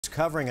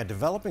covering a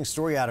developing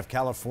story out of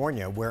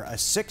California where a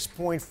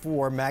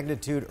 6.4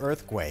 magnitude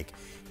earthquake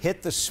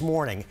hit this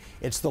morning.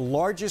 It's the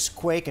largest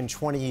quake in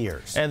 20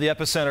 years. And the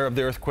epicenter of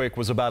the earthquake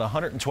was about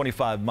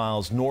 125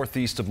 miles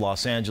northeast of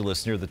Los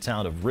Angeles near the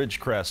town of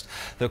Ridgecrest.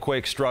 The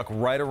quake struck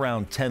right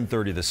around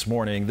 10:30 this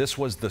morning. This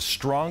was the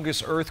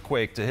strongest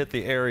earthquake to hit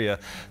the area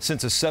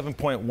since a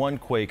 7.1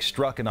 quake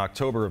struck in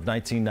October of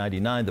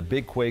 1999. The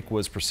big quake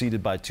was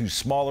preceded by two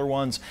smaller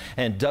ones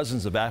and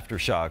dozens of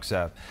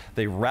aftershocks.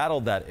 They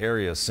rattled that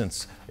area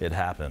since it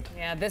happened.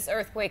 Yeah, this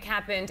earthquake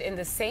happened in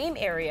the same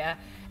area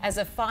as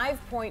a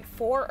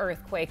 5.4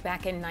 earthquake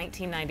back in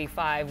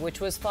 1995, which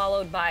was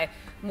followed by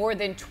more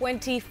than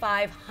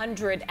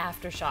 2,500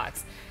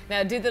 aftershocks.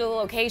 Now, due to the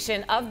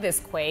location of this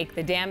quake,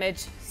 the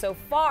damage so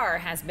far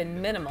has been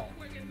minimal.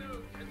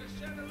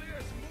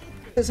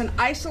 There's an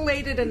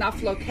isolated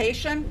enough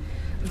location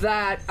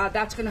that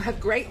that's going to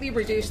have greatly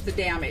reduced the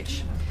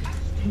damage.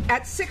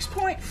 At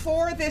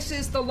 6.4, this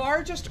is the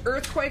largest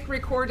earthquake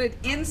recorded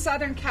in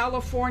Southern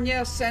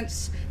California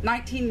since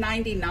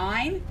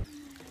 1999.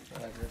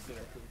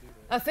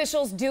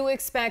 Officials do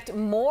expect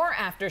more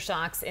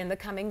aftershocks in the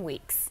coming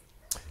weeks.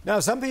 Now,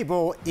 some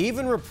people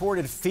even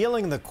reported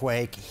feeling the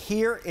quake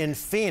here in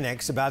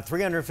Phoenix, about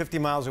 350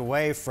 miles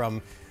away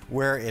from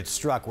where it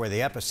struck, where the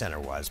epicenter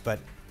was. But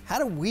how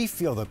do we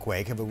feel the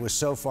quake if it was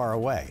so far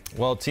away?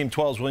 Well, Team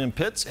 12's William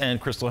Pitts and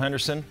Crystal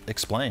Henderson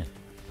explain.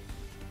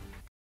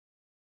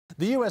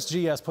 The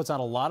USGS puts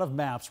out a lot of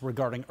maps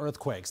regarding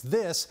earthquakes.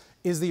 This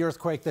is the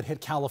earthquake that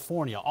hit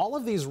California. All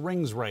of these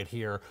rings right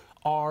here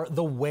are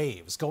the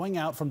waves going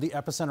out from the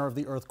epicenter of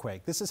the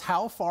earthquake. This is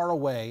how far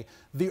away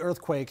the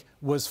earthquake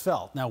was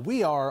felt. Now,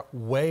 we are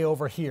way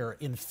over here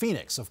in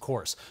Phoenix, of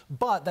course,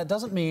 but that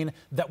doesn't mean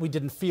that we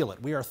didn't feel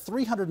it. We are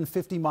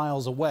 350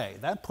 miles away.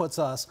 That puts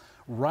us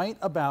right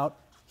about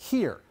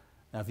here.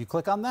 Now, if you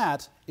click on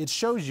that, it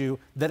shows you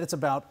that it's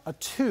about a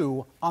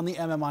 2 on the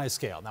MMI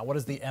scale. Now, what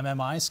is the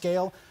MMI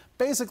scale?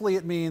 Basically,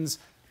 it means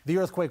the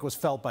earthquake was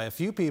felt by a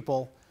few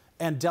people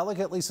and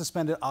delicately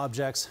suspended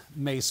objects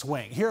may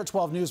swing. Here at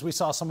 12 News, we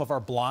saw some of our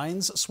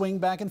blinds swing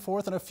back and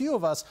forth, and a few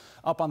of us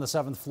up on the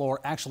 7th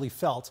floor actually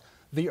felt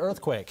the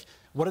earthquake.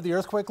 What did the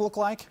earthquake look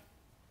like?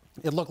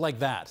 It looked like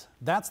that.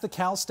 That's the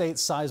Cal State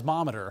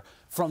seismometer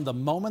from the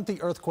moment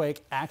the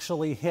earthquake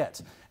actually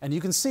hit. And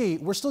you can see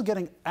we're still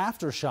getting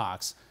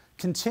aftershocks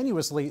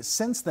continuously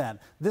since then.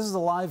 This is a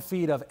live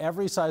feed of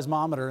every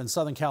seismometer in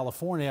Southern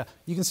California.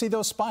 You can see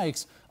those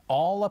spikes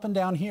all up and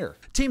down here.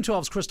 Team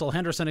 12's Crystal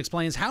Henderson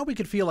explains how we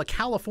could feel a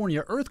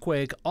California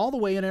earthquake all the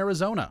way in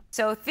Arizona.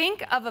 So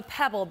think of a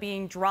pebble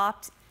being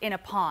dropped in a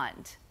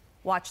pond.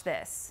 Watch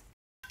this.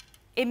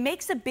 It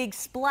makes a big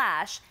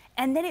splash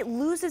and then it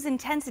loses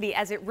intensity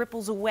as it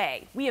ripples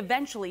away. We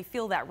eventually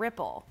feel that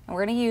ripple. And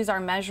we're going to use our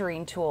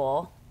measuring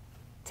tool,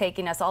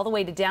 taking us all the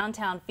way to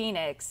downtown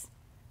Phoenix.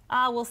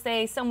 We'll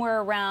say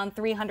somewhere around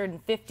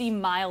 350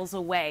 miles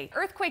away.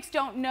 Earthquakes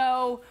don't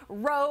know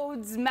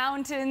roads,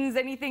 mountains,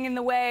 anything in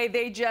the way.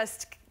 They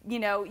just,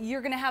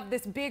 you're going to have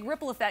this big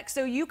ripple effect.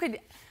 So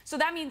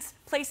that means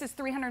places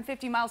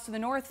 350 miles to the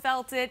north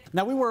felt it.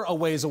 Now, we were a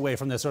ways away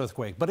from this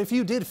earthquake, but if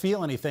you did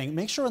feel anything,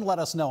 make sure and let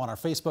us know on our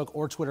Facebook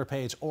or Twitter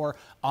page or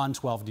on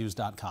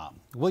 12news.com.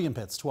 William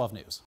Pitts, 12 News.